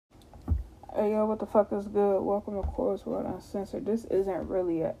Hey yo, what the fuck is good? Welcome to Chorus World Uncensored. This isn't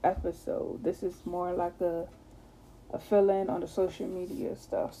really an episode. This is more like a fill-in on the social media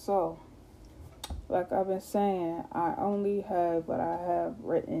stuff. So, like I've been saying, I only have what I have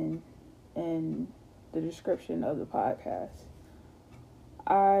written in the description of the podcast.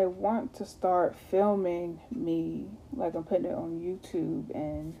 I want to start filming me, like I'm putting it on YouTube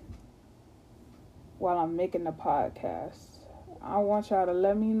and while I'm making the podcast. I want y'all to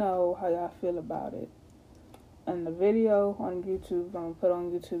let me know how y'all feel about it. In the video on YouTube, I'm going to put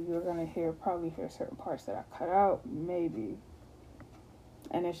on YouTube, you're going to probably hear certain parts that I cut out, maybe.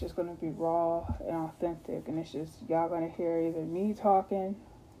 And it's just going to be raw and authentic. And it's just, y'all going to hear either me talking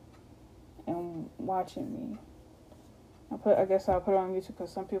and watching me. I guess I'll put it on YouTube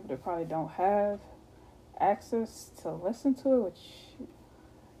because some people that probably don't have access to listen to it, which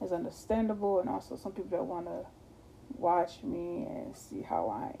is understandable. And also some people that want to watch me and see how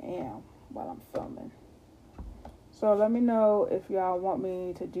I am while I'm filming. So let me know if y'all want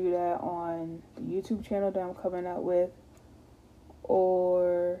me to do that on the YouTube channel that I'm coming out with,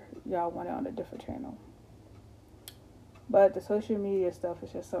 or y'all want it on a different channel. But the social media stuff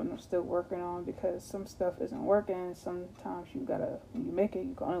is just something I'm still working on because some stuff isn't working. Sometimes when you make it,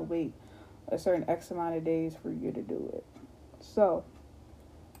 you can only wait a certain X amount of days for you to do it. So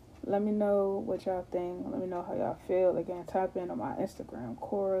let me know what y'all think. Let me know how y'all feel. Again, type in on my Instagram,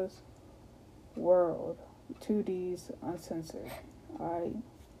 Chorus World, 2Ds Uncensored. Alright.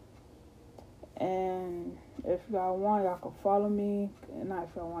 And if y'all want, y'all can follow me. And not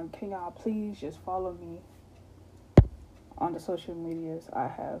if y'all want, can y'all please just follow me on the social medias I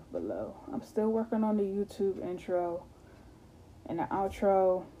have below. I'm still working on the YouTube intro and the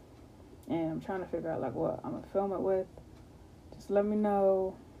outro. And I'm trying to figure out like what I'm going to film it with. Just let me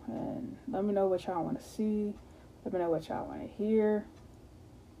know. And let me know what y'all want to see. Let me know what y'all want to hear.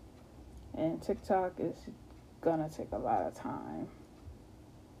 And TikTok is gonna take a lot of time.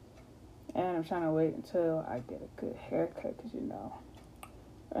 And I'm trying to wait until I get a good haircut, because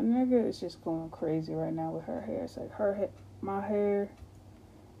a nigga is just going crazy right now with her hair. It's like my hair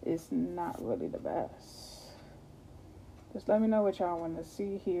is not really the best. Just let me know what y'all want to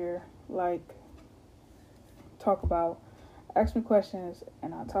see here. Like, talk about. Ask me questions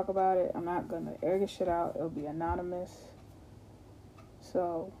and I'll talk about it. I'm not gonna air this shit out. It'll be anonymous.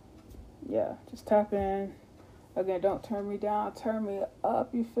 So, yeah, just tap in. Again, don't turn me down. Turn me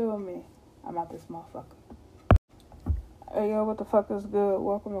up, you feel me? I'm out this motherfucker. Hey yo, what the fuck is good?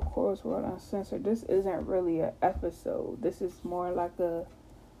 Welcome to Chorus World Uncensored. This isn't really an episode. This is more like a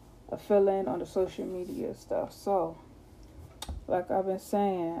fill-in on the social media stuff. So, like I've been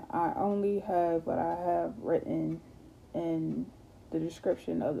saying, I only have what I have written in the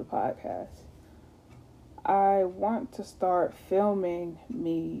description of the podcast. I want to start filming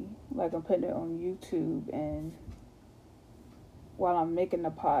me, like I'm putting it on YouTube and while I'm making the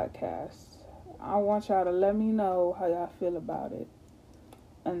podcast. I want y'all to let me know how y'all feel about it.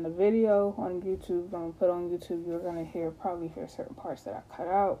 In the video on YouTube, I'm going to put on YouTube, you're going to probably hear certain parts that I cut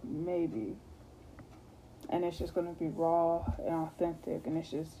out, maybe. And it's just going to be raw and authentic. And it's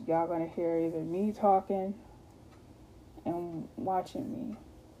just, y'all going to hear either me talking and watching me.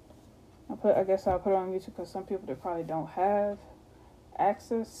 I guess I'll put it on YouTube because some people that probably don't have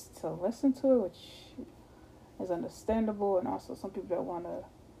access to listen to it, which is understandable. And also some people that want to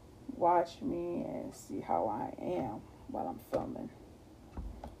watch me and see how I am while I'm filming.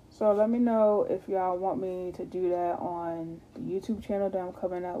 So let me know if y'all want me to do that on the YouTube channel that I'm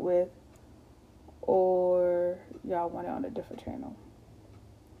coming out with, or y'all want it on a different channel.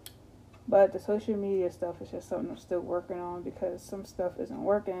 But the social media stuff is just something I'm still working on because some stuff isn't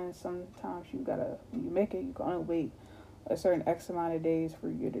working. Sometimes when you make it, you can only wait a certain X amount of days for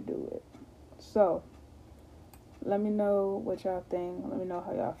you to do it. So, let me know what y'all think. Let me know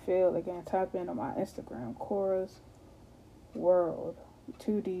how y'all feel. Again, type in on my Instagram, Chorus World,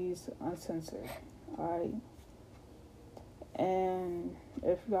 2Ds Uncensored. Alright. And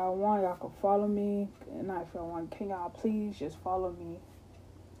if y'all want, y'all can follow me. And not if y'all want, can y'all please just follow me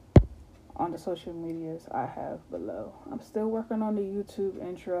on the social medias I have below. I'm still working on the YouTube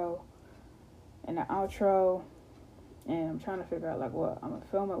intro and the outro. And I'm trying to figure out like what I'm going to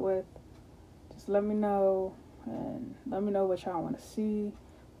film it with. Just let me know. And let me know what y'all want to see.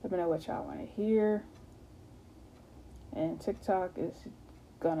 Let me know what y'all want to hear. And TikTok is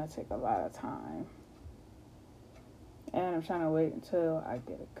gonna take a lot of time. And I'm trying to wait until I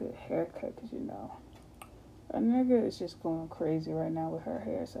get a good haircut, because a nigga is just going crazy right now with her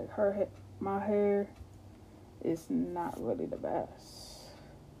hair. It's like my hair is not really the best.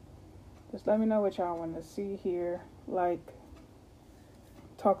 Just let me know what y'all want to see here. Like,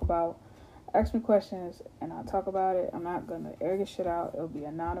 talk about. Ask me questions and I'll talk about it. I'm not gonna air your shit out. It'll be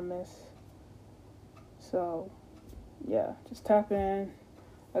anonymous. So, yeah, just tap in.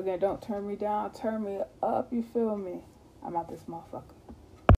 Again, don't turn me down. Turn me up. You feel me? I'm out this motherfucker.